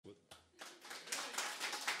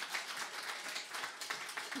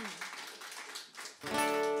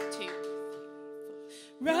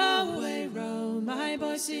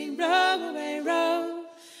sing row away row.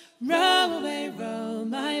 Row away row,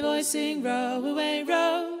 my boys sing row away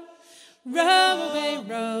row. Row away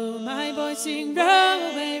row, my boys sing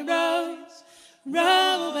row away row.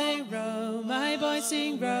 Row away row, my boys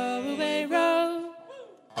sing row away row.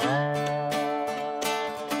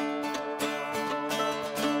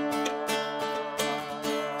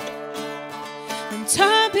 And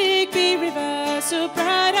Tom Bigby River, so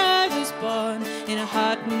bright I was born, in a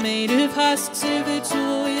hut made of husks of a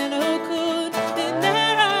tall yellow corn. And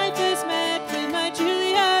there I first met with my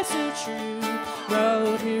Julia so true.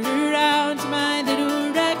 Rowed her around my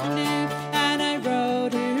little red canoe, and I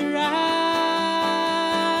rowed her around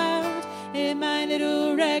in my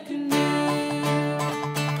little red canoe.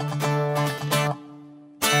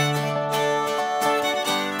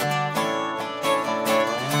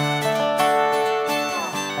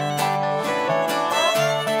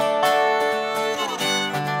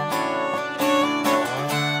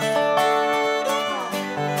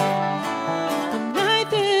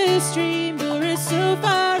 Stream bore us so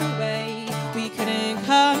far away, we couldn't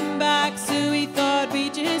come back, so we thought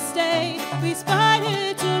we'd just stay. We spied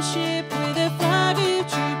a tall ship with a flag of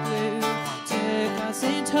true blue, took us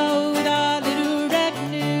in tow with our little red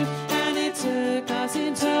canoe, and it took us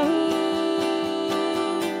in tow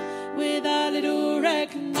with our little red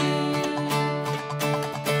canoe.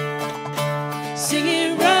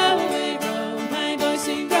 Singing row away row, my boys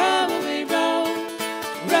sing row away row.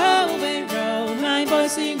 Row away row, my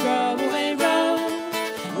boys sing row away row.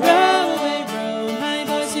 Row away row, my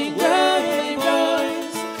boys sing row away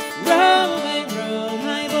rows. Row away row,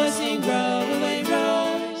 my boys sing row away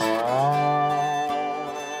rows.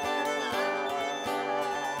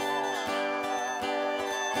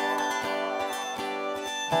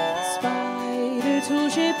 Spied a tall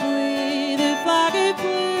ship with a flag of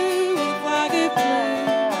blue, with a flag of blue.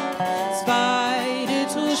 Spied a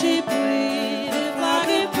tall ship with a flag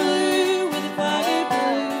of blue, with a flag of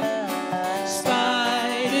blue.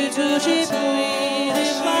 Spied a tall ship with a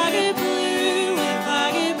flag of blue, with a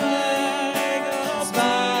flag of blue.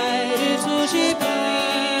 Spied a tall ship with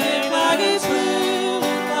a flag of blue, with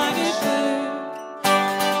a flag of blue.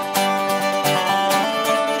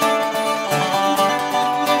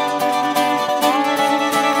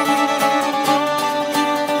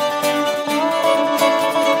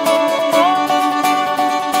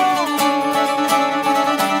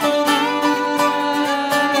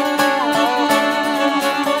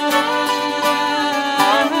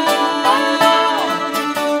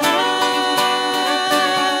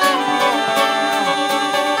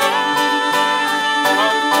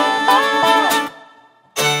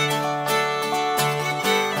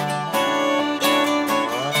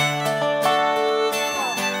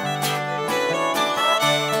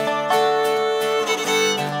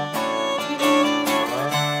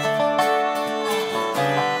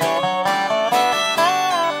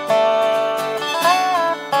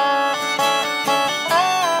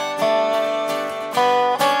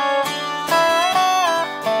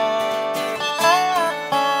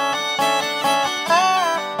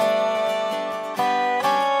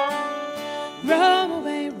 Row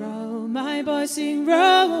away row, my boys sing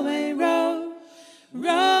row away row.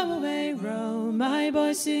 Row away row, my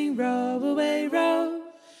boys sing row away row.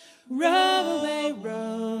 Row away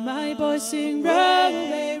row, my boys sing row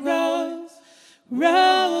away row.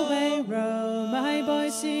 Row away row, my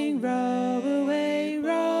boys sing row away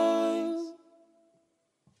row.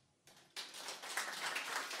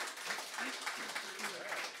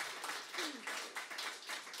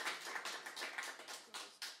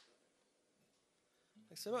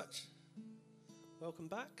 Thanks so much. Welcome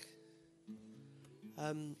back.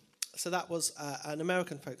 So that was an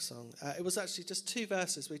American folk song. It was actually just two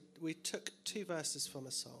verses. We took two verses from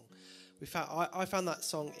a song. I found that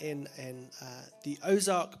song in the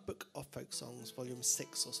Ozark Book of Folk Songs, Volume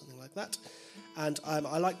 6 or something like that. And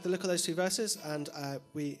I liked the look of those two verses, and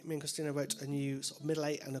me and Christina wrote a new sort of middle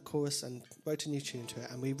eight and a chorus and wrote a new tune to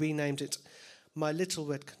it, and we renamed it My Little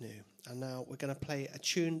Red Canoe. And now we're going to play a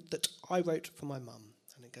tune that I wrote for my mum,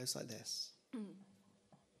 and it goes like this.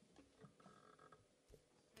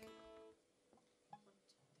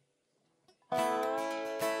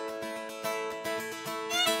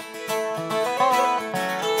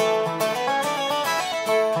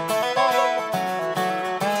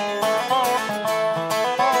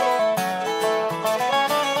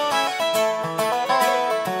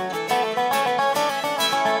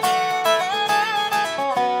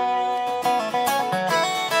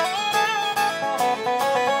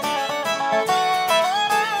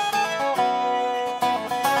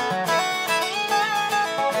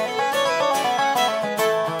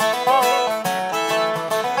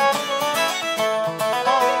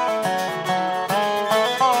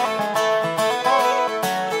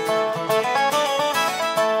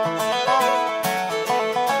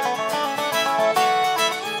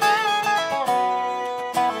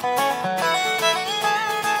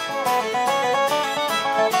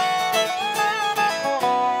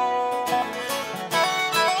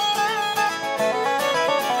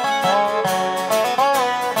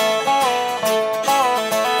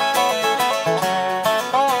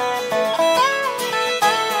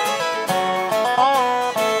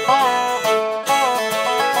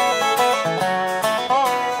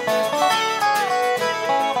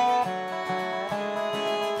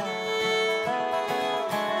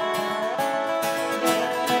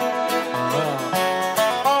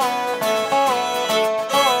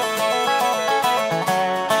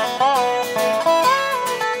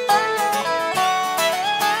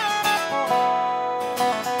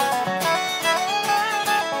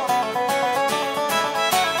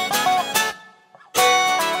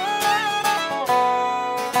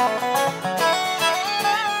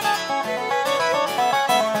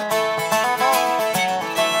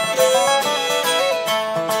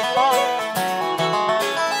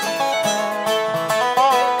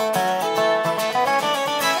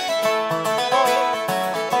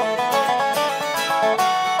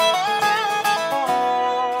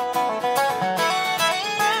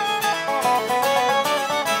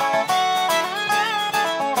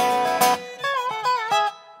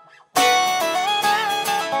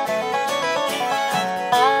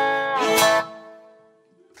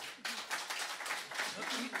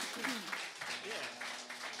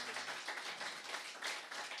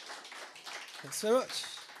 so much.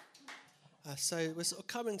 So we're sort of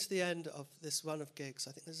coming to the end of this run of gigs.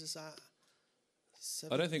 I think this is our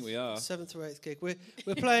I don't think we are. 7th or 8th gig. We're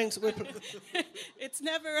playing. It's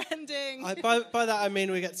never ending. By that I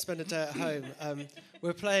mean we get to spend a day at home.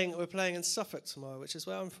 We're playing in Suffolk tomorrow, which is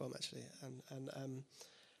where I'm from actually, and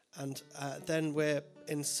then we're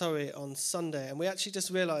in Surrey on Sunday. And we actually just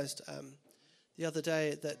realised the other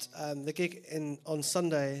day that the gig on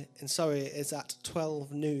Sunday in Surrey is at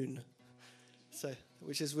 12 noon, so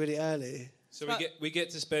which is really early. So we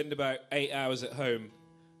get to spend about 8 hours at home.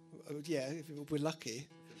 Yeah, if we're lucky.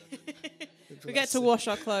 We get to wash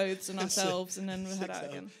our clothes and ourselves, and then we head out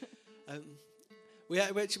again.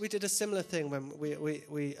 We did a similar thing when we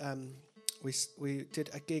did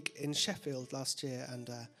a gig in Sheffield last year, and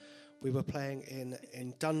we were playing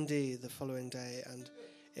in Dundee the following day, and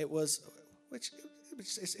it was which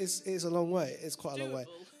is a long way. It's quite a long way,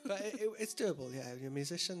 but it's doable. Yeah, you're a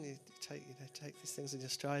musician. You take these things in your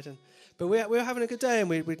stride, but we were having a good day,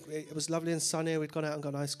 and it was lovely and sunny. We'd gone out and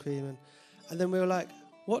got ice cream, and then we were like,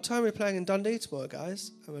 "What time are we playing in Dundee tomorrow,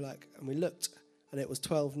 guys?" And we looked, and it was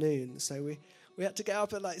 12 noon. So we had to get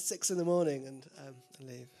up at like 6 in the morning and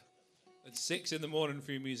leave. At 6 in the morning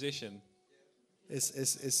for a musician. It's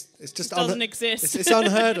just doesn't exist. It's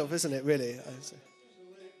unheard of, isn't it? Really.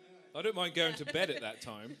 I don't mind going to bed at that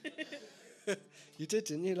time. You did,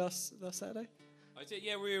 didn't you, last Saturday? I did,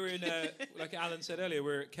 yeah. We were in, like Alan said earlier,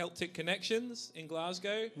 we were at Celtic Connections in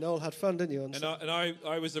Glasgow. Noel had fun, didn't you?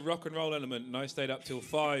 I was the rock and roll element, and I stayed up till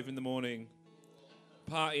 5 in the morning,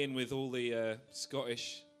 partying with all the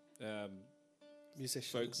Scottish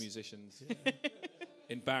folk musicians. Yeah.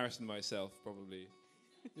 Embarrassing myself, probably.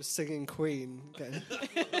 You're singing Queen.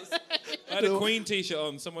 I had a Queen t-shirt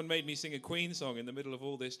on. Someone made me sing a Queen song in the middle of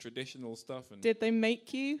all this traditional stuff. And did they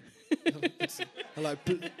make you? I like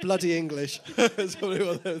bloody English. That's probably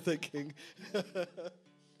what they were thinking.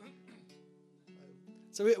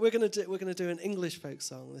 So we're going to do an English folk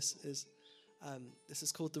song. This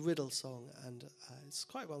is called the Riddle Song, and it's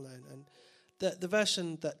quite well known. And the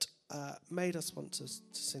version that made us want to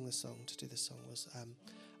sing this song, to do this song, was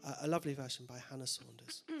a lovely version by Hannah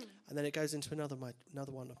Saunders. And then it goes into another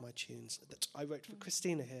one of my tunes that I wrote for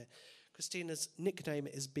Christina here. Christina's nickname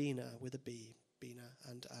is Bina, with a B, Bina.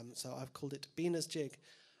 And so I've called it Bina's Jig.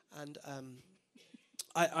 And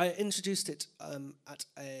I introduced it at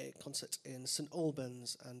a concert in St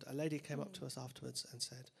Albans, and a lady came up to us afterwards and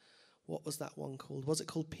said, "What was that one called? Was it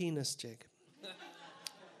called Penis Jig?"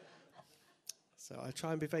 So I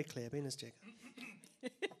try and be very clear. Bina's Jig.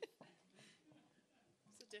 It's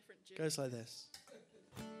a different jig. Goes like this.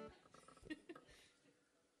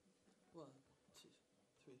 1, 2,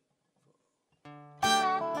 3, 4.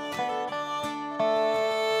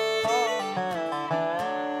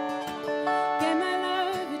 Get my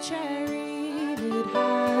love a cherry that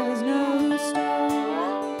has no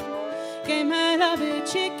stone. Get my love a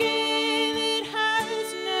chicken that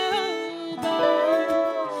has no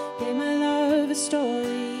bone. Get my love a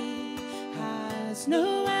story has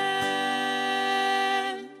no end.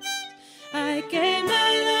 I gave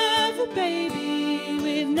my love a baby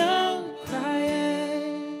with no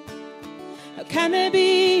crying. How can there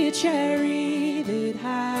be a cherry that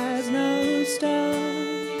has no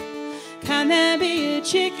stone? Can there be a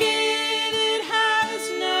chicken that has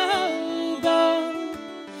no bone?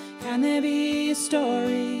 Can there be a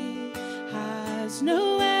story has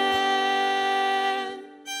no end?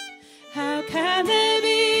 How can there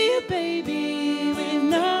be a baby with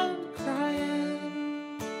no crying?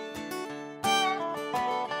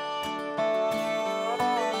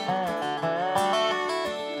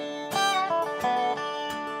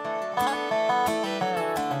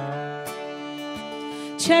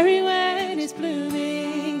 Cherry when it's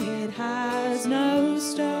blooming, it has no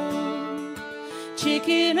stone.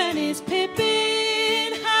 Chicken when it's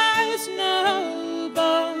pippin, has no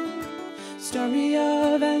bone. Story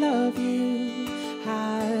of I love you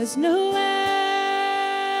has no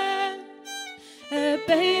end. A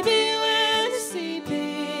baby when it's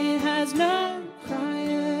sleeping has no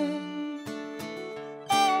crying.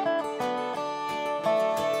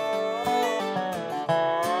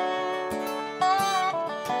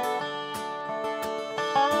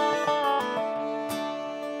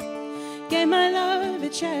 Gave my love a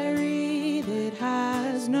cherry that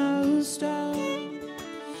has no stone.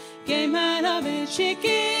 Gave my love a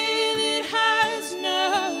chicken that has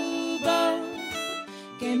no bone.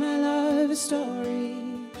 Gave my love a story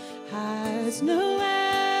has no end.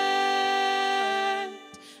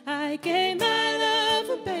 I gave my love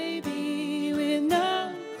a baby with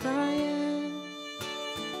no crying.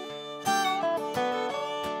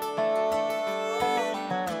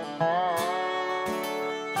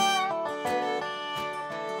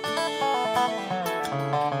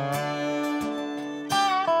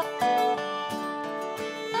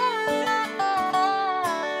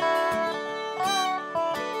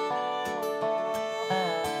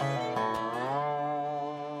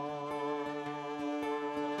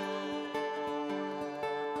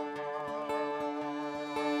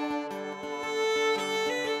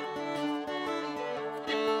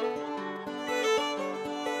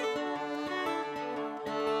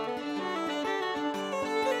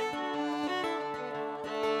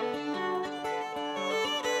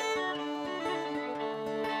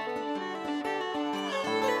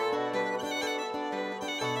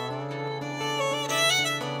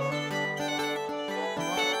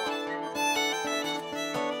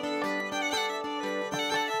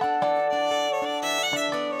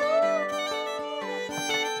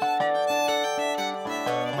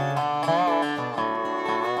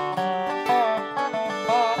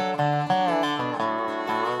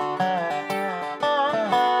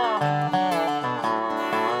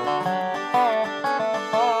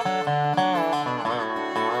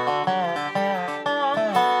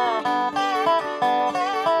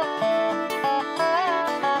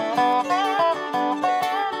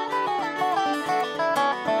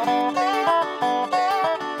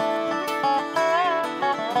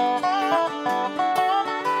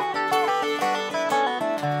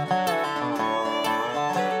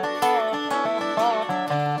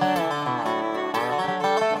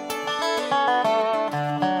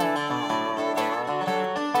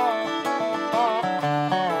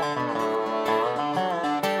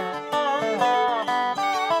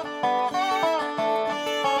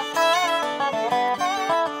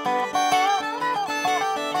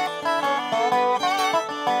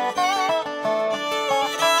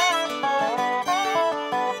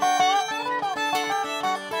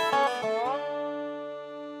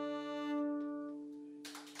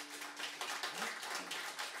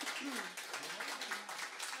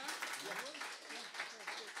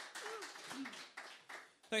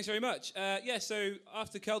 Thanks very much. Yeah, so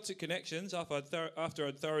after Celtic Connections, after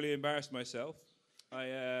I'd thoroughly embarrassed myself,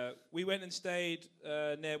 we went and stayed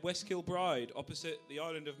near West Kilbride, opposite the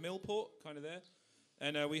island of Millport, kind of there.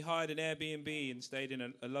 And we hired an Airbnb and stayed in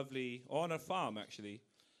a lovely, on a farm, actually.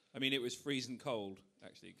 I mean, it was freezing cold,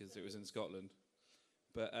 actually, because it was in Scotland.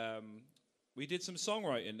 But we did some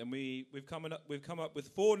songwriting, and we've come up with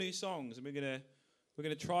 4 new songs, and we're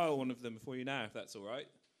gonna trial one of them for you now, if that's all right.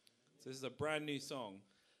 So this is a brand new song.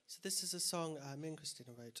 So this is a song me and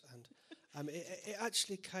Christina wrote, and it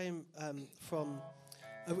actually came from...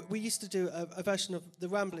 we used to do a version of The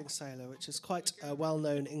Rambling Sailor, which is quite a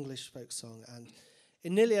well-known English folk song, and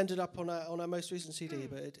it nearly ended up on our most recent CD,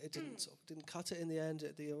 but it didn't cut it in the end.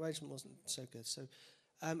 The arrangement wasn't so good. So,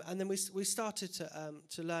 and then we started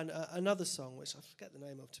to learn another song, which I forget the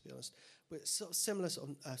name of, to be honest, but it's sort of similar, sort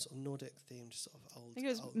of Nordic themed, sort of old. I think it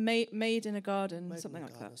was Maid in a Garden, something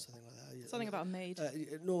like that. Something like that. Something about a maid.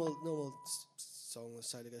 Normal song, the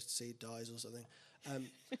sailor goes to sea, dies or something.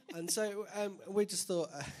 And so we just thought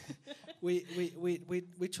we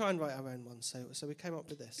try and write our own one. So we came up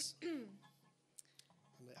with this.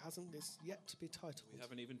 It's yet to be titled. We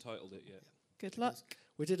haven't even titled it yet. Good luck.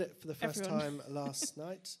 We did it for the first time last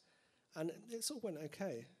night, and it all went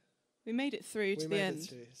okay. We made it through to the end. We made it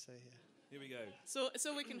through, so yeah. Here we go. So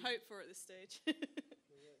we can hope for at this stage. Good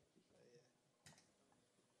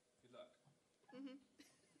luck.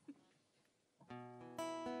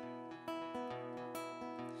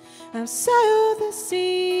 I've sailed the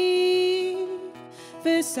sea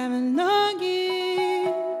for 7 long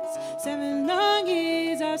years. 7 long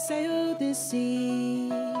years I've sailed the sea.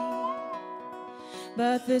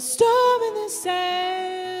 But the storm and the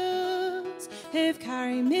sails have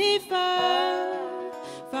carried me far,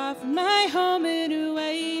 far from my home and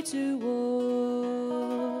away to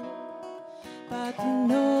war. But the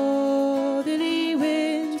northerly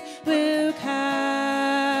wind will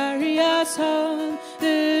carry us home.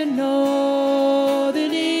 The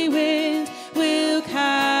northerly wind will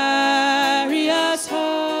carry us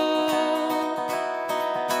home.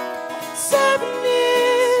 7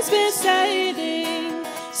 years been sailing,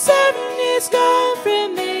 7 years gone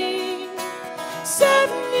from me.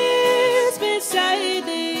 7 years been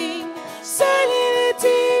sailing, sailing the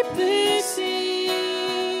deep blue sea.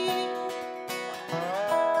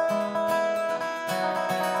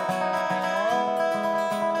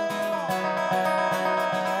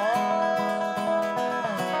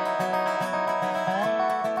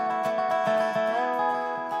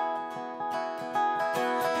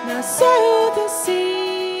 I sailed the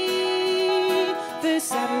sea for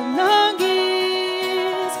 7 long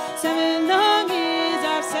years. 7 long years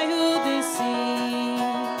I've sailed the sea.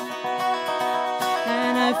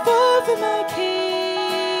 I fought for my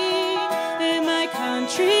king and my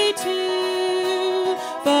country too.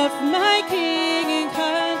 Fought for my king and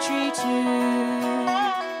country too.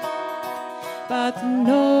 But the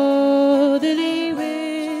northerly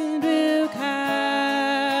wind will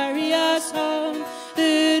carry us home.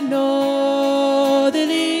 The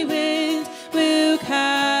northerly wind will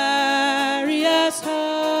carry us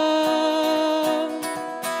home.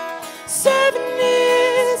 7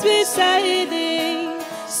 years we're sailing,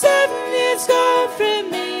 7 years gone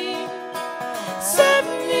from me.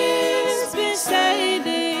 7 years we're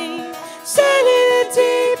sailing, sailing the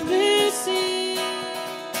deep blue sea.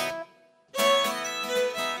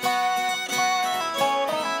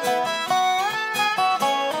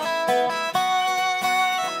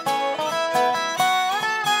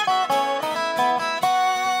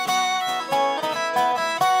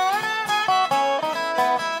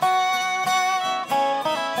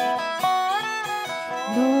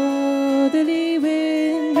 Northerly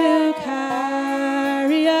wind will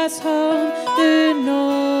carry us home. The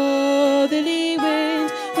northerly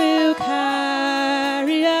wind will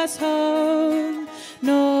carry us home.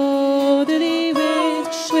 Northerly wind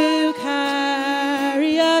will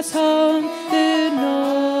carry us home. The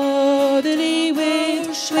northerly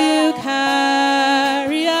wind will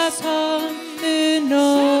carry us home. The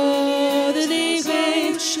northerly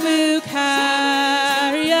wind will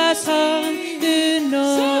carry us home. The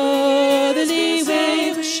northerly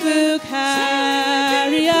wind will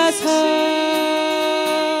carry us home.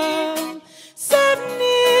 7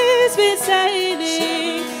 years we're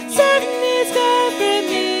sailing, 7 years gone from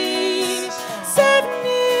me. 7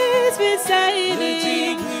 years we're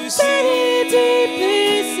sailing, sailing the deep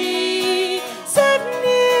blue sea. 7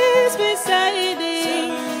 years we're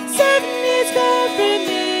sailing, 7 years gone from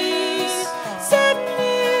me. 7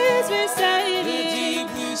 years we're sailing,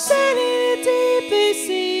 sailing the deep blue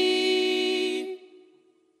sea.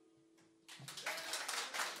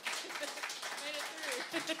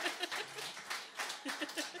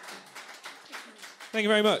 Thank you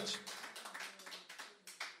very much.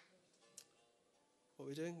 What are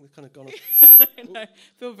we doing? We've kind of gone off. I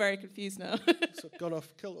feel very confused now. Sort of gone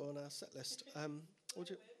off kilter on our set list.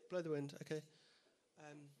 Blow the wind. Okay.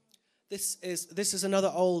 This is another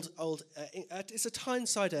old. It's a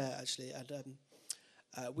Tyneside air actually, and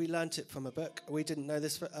we learnt it from a book. We didn't know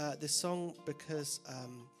this song because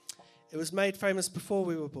it was made famous before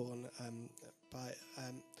we were born by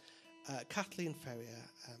Kathleen Ferrier.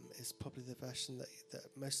 Is probably the version that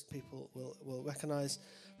most people will recognise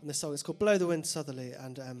from this song. It's called "Blow the Wind Southerly,"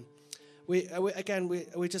 and we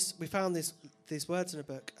found these words in a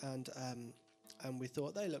book, and we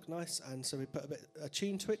thought they look nice, and so we put a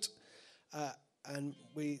tune to it, and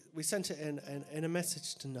we sent it in a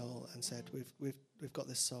message to Noel and said we've got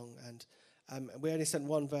this song, and we only sent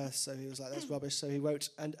one verse, so he was like, that's rubbish, so he wrote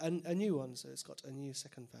a new one, so it's got a new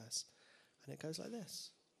second verse, and it goes like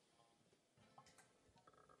this.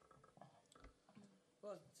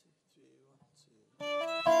 1, 2, 3, 1,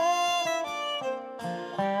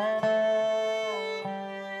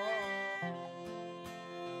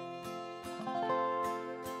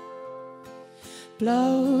 2.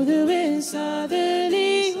 Blow the wind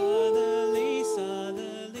southerly, southerly,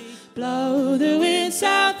 southerly. Blow the wind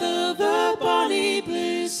south of the bonny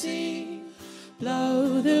blue sea.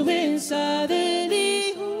 Blow the wind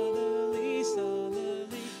southerly, southerly, southerly.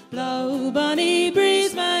 Blow, bonny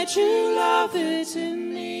breeze, my true lover to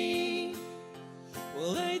me.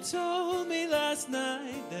 Well, they told me last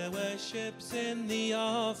night there were ships in the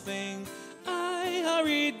offing. I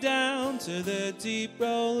hurried down to the deep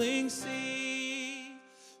rolling sea.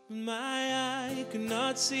 My eye could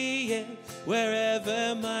not see it,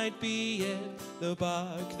 wherever might be it, the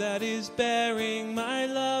bark that is bearing my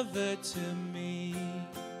lover to me.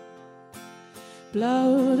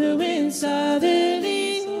 Blow the wind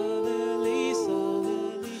southerly, southerly,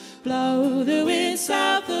 southerly. Blow the wind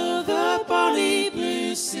south of the bonny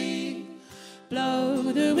blue sea.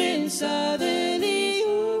 Blow the wind southerly,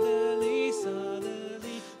 southerly,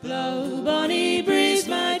 southerly. Blow, bonny breeze,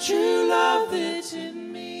 my true lover to me.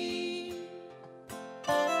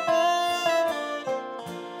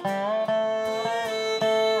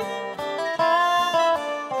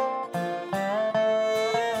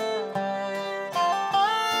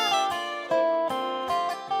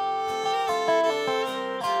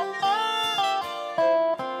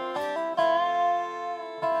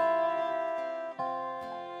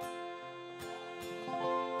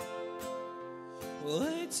 Well,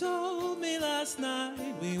 they told me last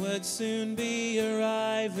night we would soon be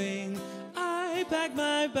arriving. I packed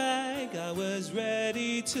my bag, I was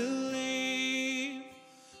ready to leave.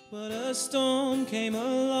 But a storm came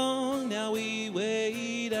along, now we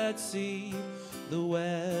wait at sea. The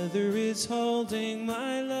weather is holding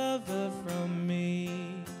my lover from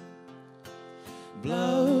me.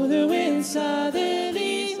 Blow the wind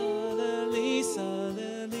southerly, southerly,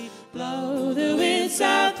 southerly. Blow the wind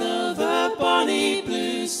south of a bonny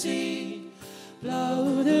blue sea.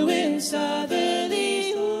 Blow the wind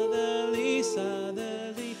southerly, southerly,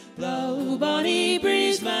 southerly. Blow, bonny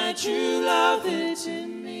breeze, my true lover to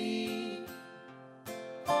me.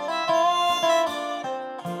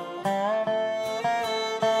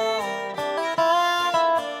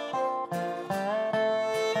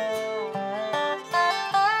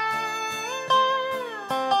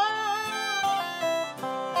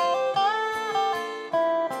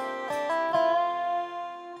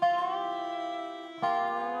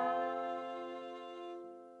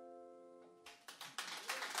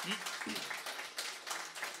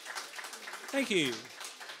 Thank you.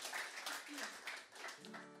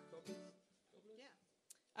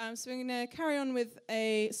 So we're going to carry on with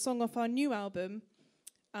a song off our new album.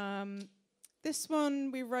 This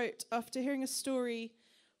one we wrote after hearing a story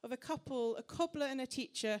of a couple, a cobbler and a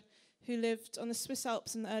teacher, who lived on the Swiss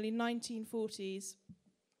Alps in the early 1940s.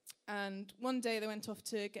 And one day they went off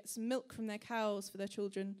to get some milk from their cows for their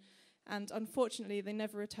children, and unfortunately they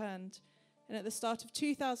never returned. And at the start of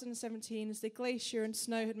 2017, as the glacier and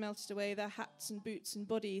snow had melted away, their hats and boots and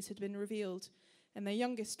bodies had been revealed, and their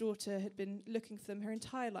youngest daughter had been looking for them her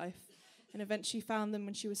entire life, and eventually found them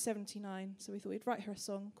when she was 79. So we thought we'd write her a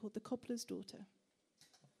song called The Cobbler's Daughter.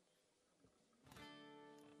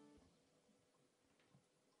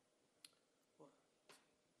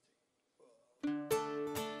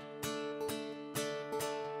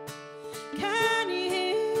 Can you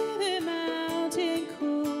hear the mountain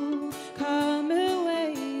call? Come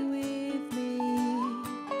away with me.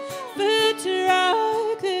 Foot to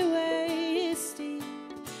rock, the way is steep,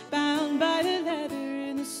 bound by the leather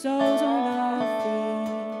and the soles on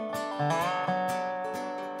our feet.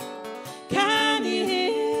 Can you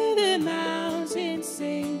hear the mountain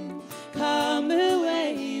sing? Come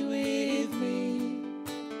away with me.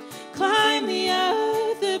 Climb the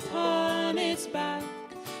earth upon its back,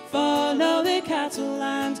 follow the cattle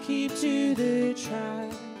and keep to the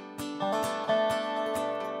track.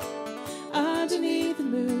 Underneath the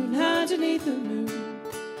moon, underneath the moon,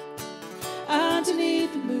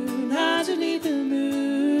 underneath the moon, underneath the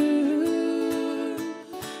moon,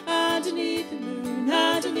 underneath the moon,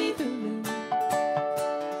 underneath the moon,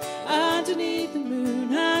 underneath the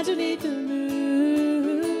moon, underneath the moon.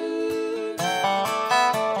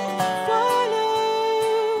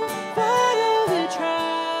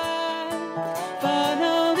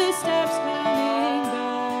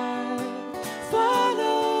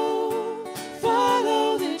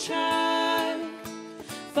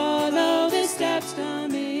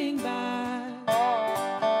 Coming back.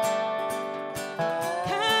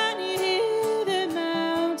 Can you hear the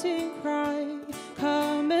mountain cry?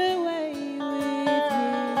 Come away with me.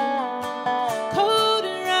 Cold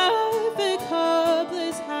and rough, the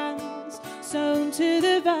cobbler's hands, sewn to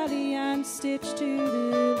the valley and stitched to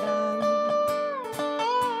the land.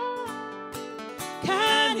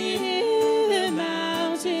 Can you hear the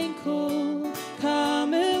mountain call?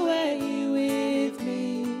 Come away with me.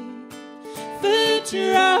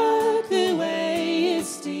 To rock, the way is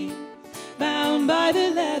steep, bound by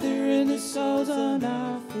the leather and the soles on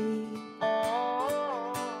our feet.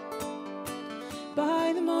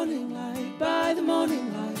 By the morning light, by the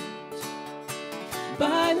morning light,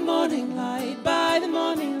 by the morning light, by the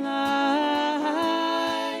morning light,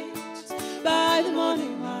 by the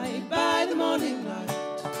morning light, by the morning light,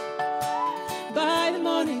 by the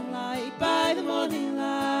morning light, by the morning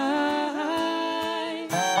light.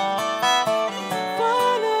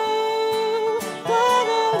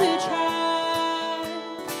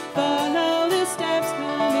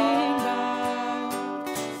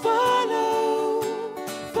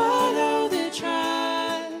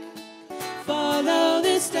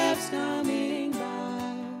 Steps coming by.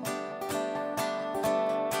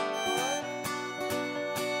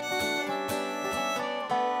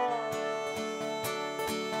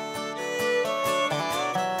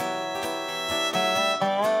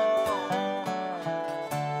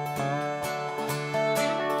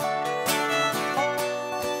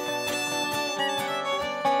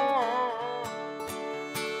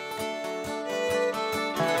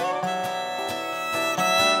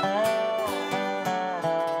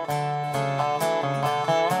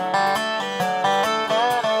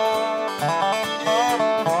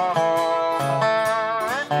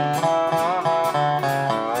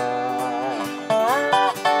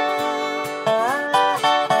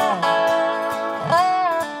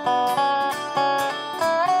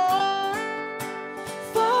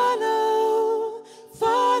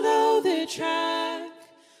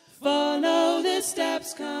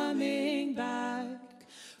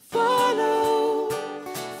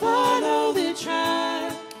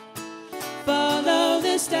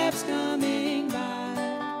 the steps coming by.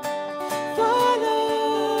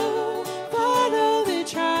 Follow, follow the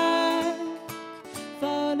track.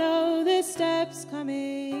 Follow the steps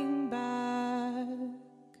coming back.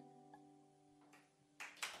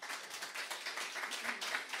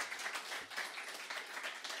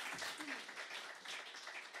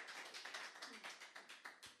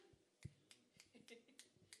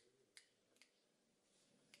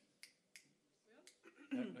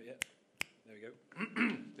 No, not yet. There we go.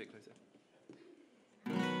 Bit closer.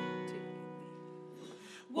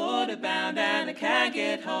 Waterbound and I can't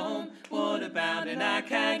get home. Waterbound and I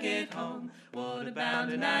can't get home.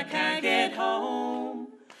 Waterbound and I can't get home.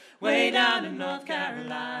 Way down in North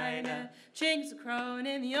Carolina. Chickens are crowing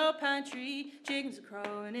in the old pine tree. Chickens are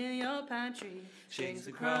crowing in the old pine tree. Chickens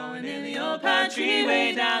are crowing in the old pine tree.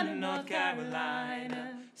 Way down in North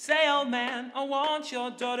Carolina. Say, old man, I want your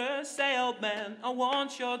daughter. Say, old man, I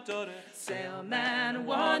want your daughter. Say, old man, I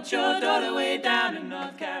want your daughter. Way down in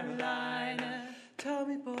North Carolina. Tell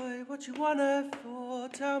me, boy, what you want her for?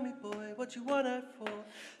 Tell me, boy, what you want her for?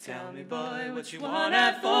 Tell me, boy, what you want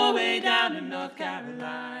her for? Way down in North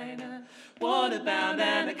Carolina. Waterbound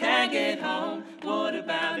and I can't get home.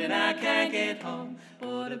 Waterbound and I can't get home.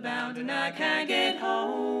 Waterbound and I can't get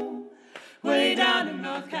home. Way down in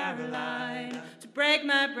North Carolina. To break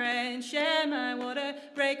my bread and share my water.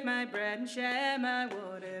 Break my bread and share my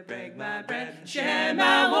water. Break my bread and share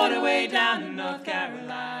my water. Way down in North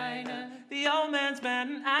Carolina. The old man's mad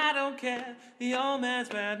and I don't care. The old man's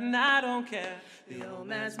mad and I don't care. The old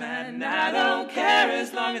man's mad and I don't care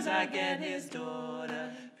as long as I get his daughter.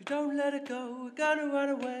 If you don't let her go, we're gonna run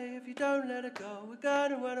away. If you don't let her go, we're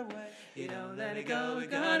gonna run away. You don't let her go, we're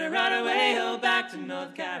gonna run away. Oh, back to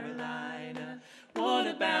North Carolina.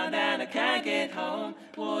 Waterbound and I can't get home.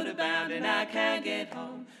 Waterbound and I can't get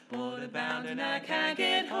home. Waterbound and I can't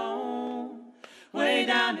get home. Way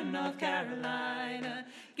down in North Carolina.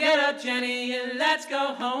 Get up, Jenny, and let's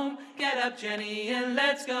go home. Get up, Jenny, and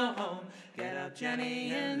let's go home. Get up,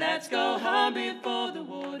 Jenny, and let's go home before the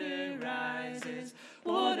water rises.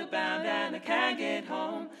 Waterbound and I can't get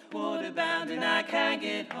home. Waterbound and I can't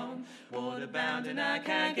get home. Waterbound and I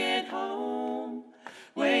can't get home.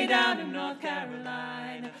 Way down in North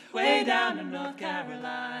Carolina. Way down in North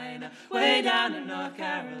Carolina. Way down in North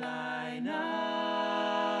Carolina.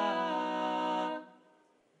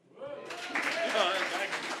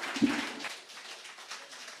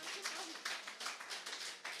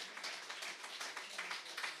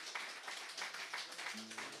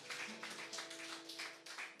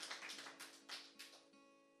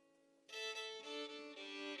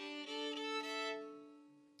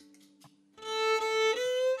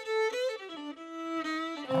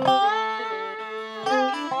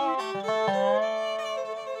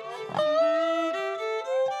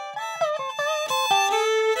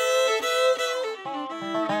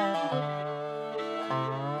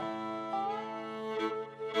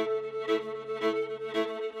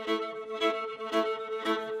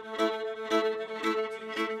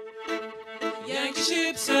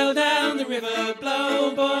 Sail down the river,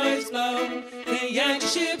 blow, boys, blow. The Yankee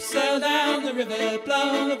ship sail down the river,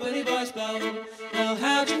 blow, the bully boys, blow. Well,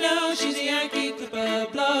 how'd you know she's a Yankee clipper?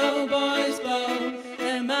 Blow, boys, blow.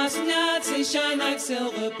 Their masts and yards, they shine like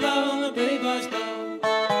silver, blow, the bully boys, blow.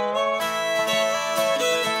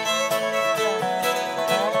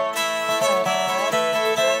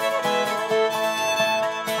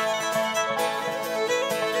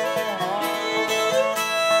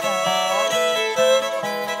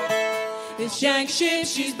 Yankee ship,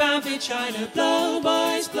 she's bound for China. Blow,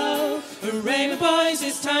 boys, blow. Hooray, my boys,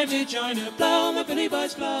 it's time to join her. Blow, my bully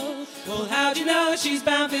boys, blow. Well, how'd you know she's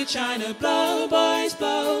bound for China? Blow, boys,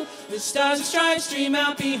 blow. The stars and stripes stream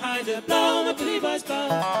out behind her. Blow, my bully boys, blow.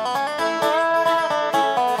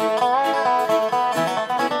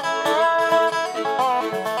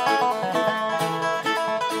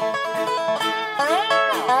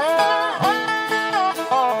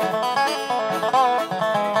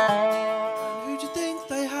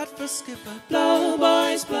 Blow,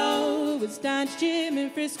 boys, blow. It's down to Jim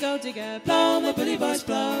and Frisco Digger. Blow, my bully boys,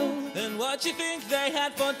 blow. Then what you think they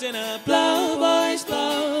had for dinner? Blow, boys,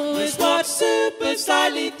 blow. It's watch soup but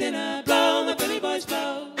slightly thinner. Blow, my bully boys,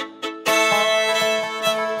 blow.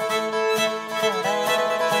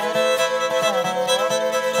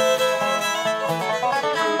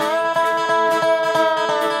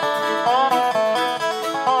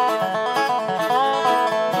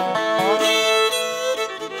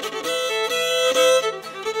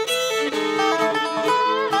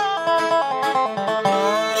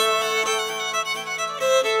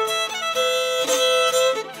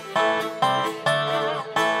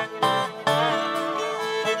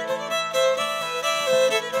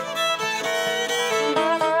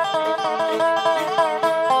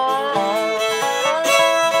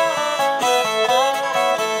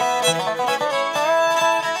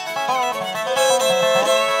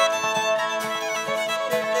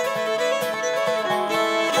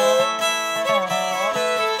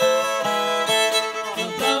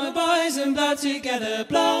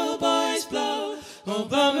 Oh,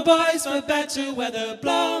 blow, my boys, for better weather.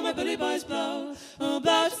 Blow, my bully boys, blow. Oh,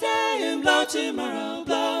 blow today and blow tomorrow.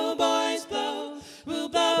 Blow, boys, blow. We'll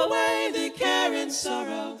blow away the care and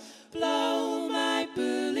sorrow. Blow, my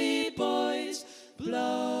bully boys,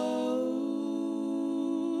 blow.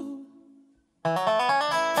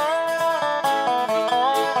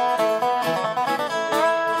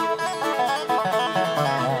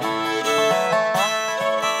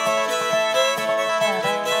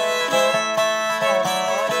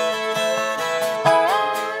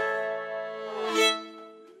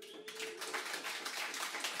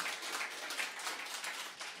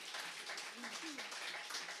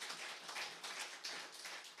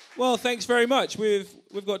 Well, thanks very much. We've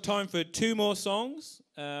got time for 2 more songs,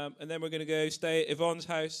 and then we're going to go stay at Yvonne's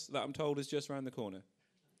house that I'm told is just around the corner.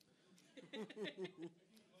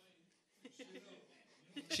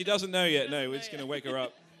 She doesn't know yet. No, we're just going to wake her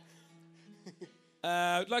up.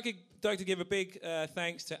 I'd like to give a big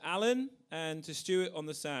thanks to Alan and to Stuart on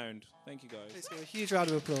the sound. Thank you, guys. Please give a huge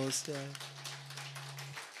round of applause.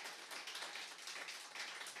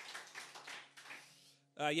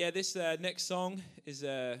 Yeah. This next song is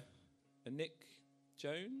a Nick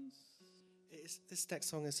Jones. This next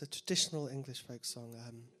song is a traditional English folk song,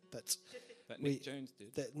 but that Nick Jones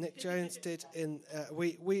did. That Nick Jones did in.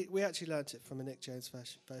 We actually learnt it from a Nick Jones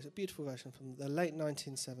version, a beautiful version from the late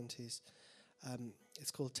 1970s.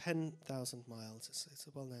 It's called 10,000 Miles. It's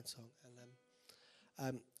a well-known song,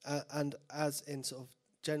 and as in sort of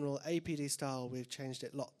general APD style, we've changed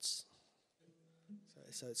it lots.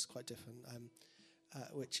 So it's quite different.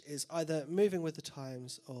 Which is either moving with the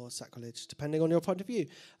times or sacrilege, depending on your point of view.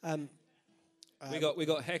 We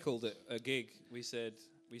got heckled at a gig. We said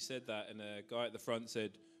that, and a guy at the front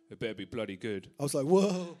said, "It better be bloody good." I was like,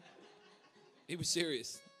 "Whoa!" He was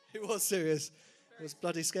serious. It was serious. It was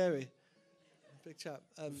bloody scary. Big chap.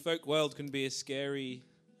 The folk world can be a scary,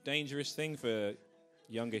 dangerous thing for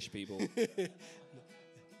youngish people.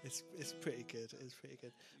 It's pretty good. It's pretty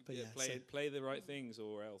good. But play the right things,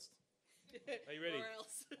 or else. Are you ready? Or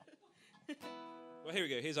else. Well, here we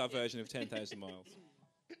go. Here's our version of 10,000 Miles.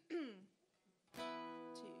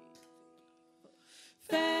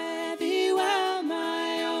 Fare thee well,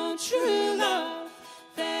 my own true love.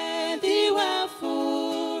 Fare thee well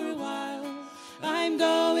for a while. I'm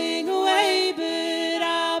going away, but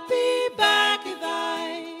I'll be back if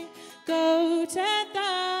I go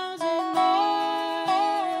 10,000 miles.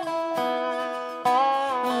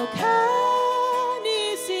 Oh, can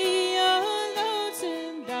you see your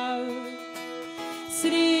lonesome dove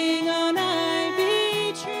sitting on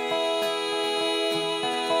ivy tree?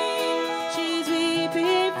 She's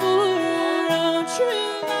weeping for her own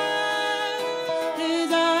true love,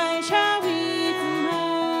 as I shall weep for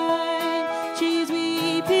mine. She's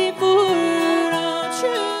weeping for her own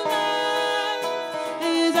true love,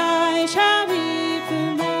 as I shall weep for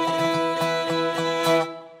mine.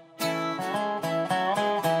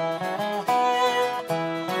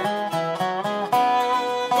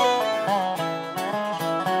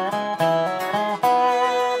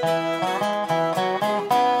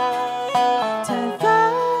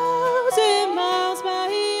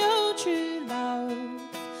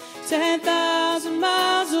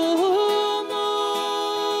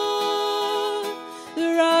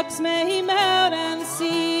 May melt and the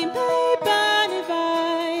sea may burn if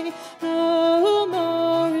I no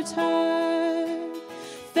more return.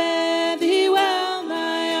 Fare thee well,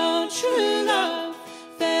 my own true love.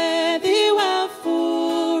 Fare thee well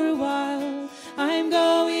for a while. I'm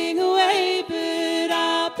going away, but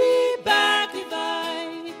I'll be back if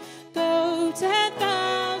I go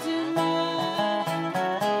 10,000 miles.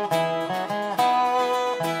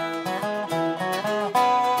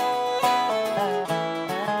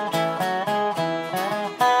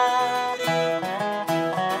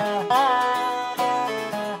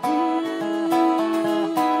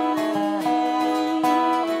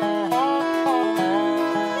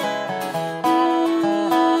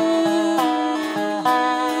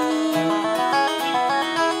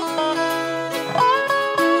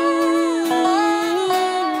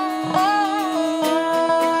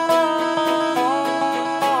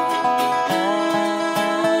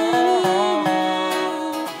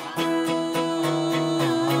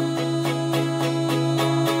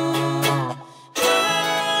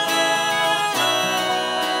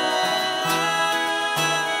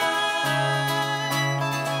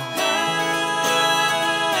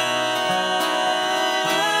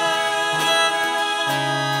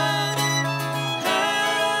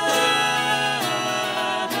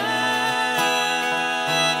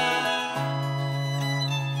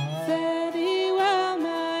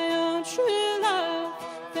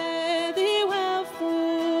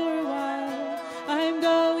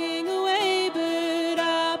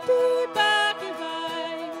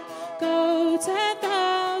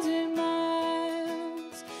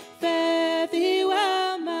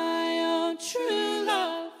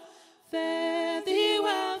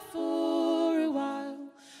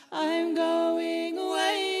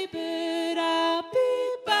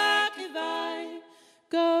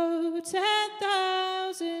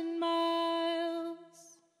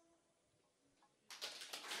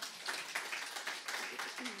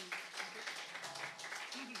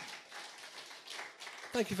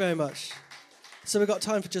 Thank you very much. So we've got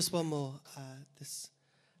time for just one more. This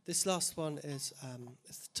last one is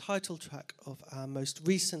it's the title track of our most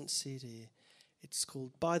recent CD. It's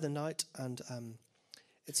called By the Night, and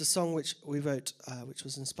it's a song which we wrote, which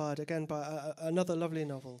was inspired again by another lovely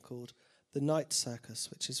novel called The Night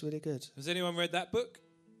Circus, which is really good. Has anyone read that book?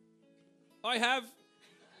 I have.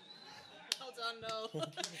 Well done, Noel.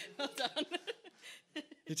 Well done.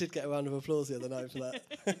 You did get a round of applause the other night for that.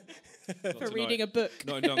 For reading a book.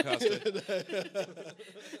 Not in Doncaster.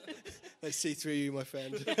 They see through you, my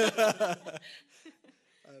friend.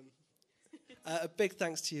 A big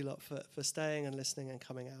thanks to you lot for staying and listening and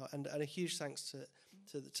coming out, and a huge thanks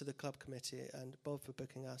to the club committee and Bob for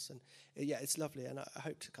booking us. And yeah, it's lovely, and I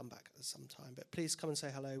hope to come back at some time. But please come and say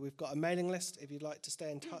hello. We've got a mailing list if you'd like to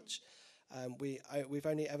stay in touch. We've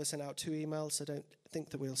only ever sent out 2 emails, so don't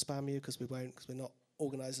think that we'll spam you, because we won't, because we're not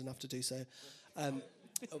organised enough to do so.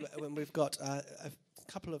 When we've got a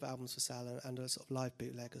couple of albums for sale and a sort of live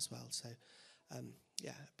bootleg as well. So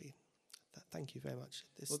yeah, thank you very much.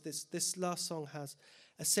 This last song has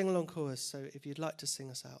a sing-along chorus, so if you'd like to sing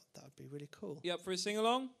us out, that would be really cool. You up for a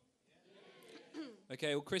sing-along?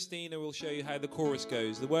 Okay, well, Christina will show you how the chorus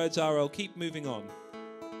goes. The words are, I'll keep moving on.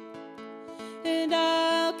 And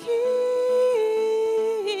I'll keep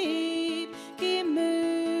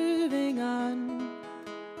moving on.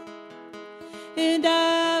 And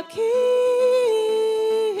I'll keep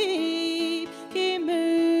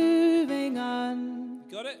moving on.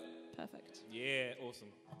 Got it? Perfect. Yeah, awesome.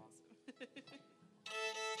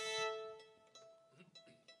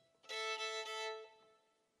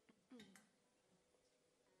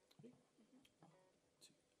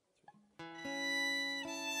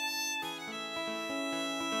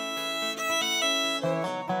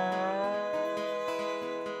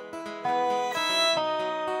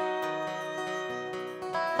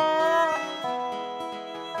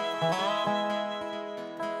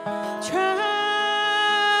 Traveling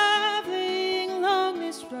along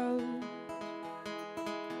this road,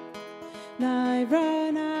 and I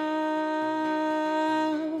run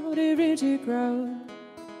out of room to grow,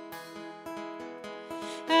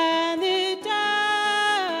 and the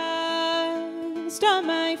dust on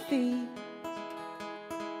my feet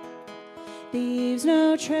leaves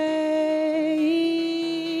no trace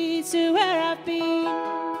to where I've been.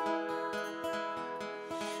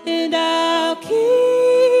 And I'll keep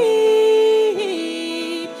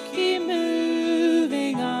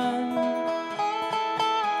moving on.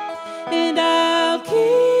 And I'll keep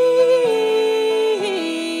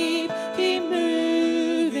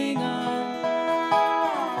moving on.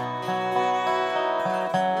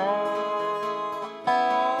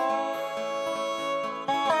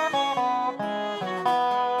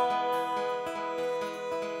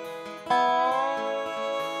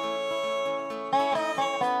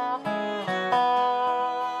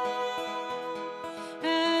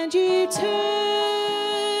 And you took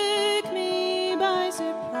me by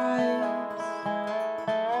surprise,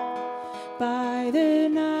 by the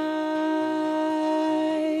night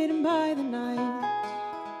and by the night.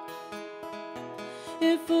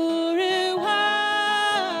 And for a while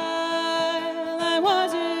I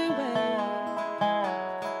was away,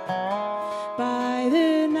 by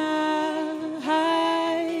the night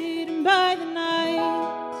and by the night.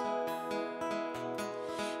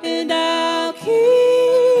 And I'll keep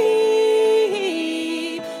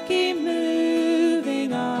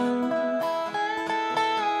moving on.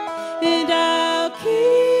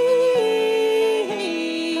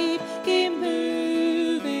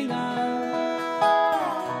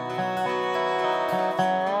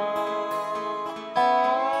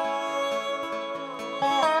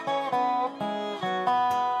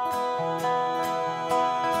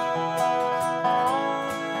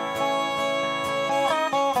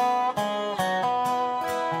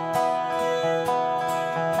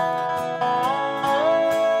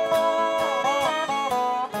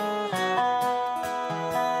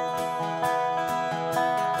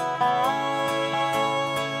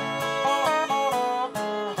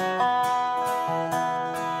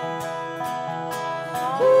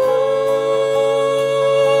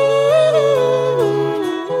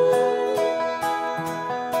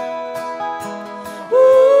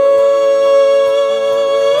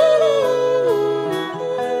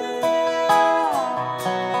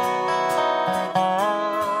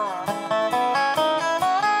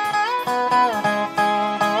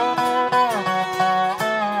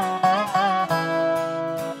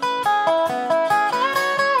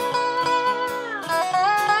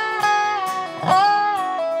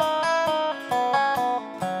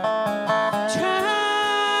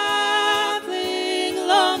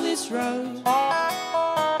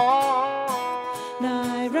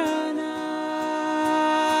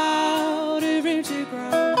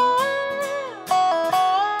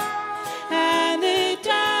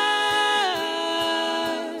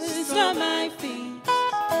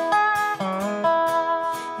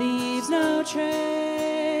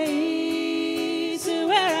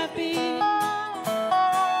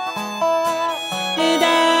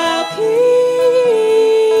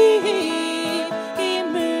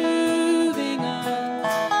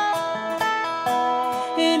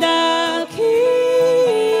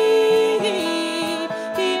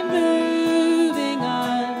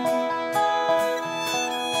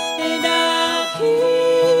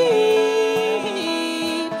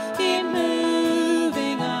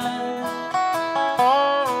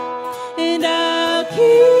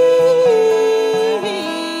 You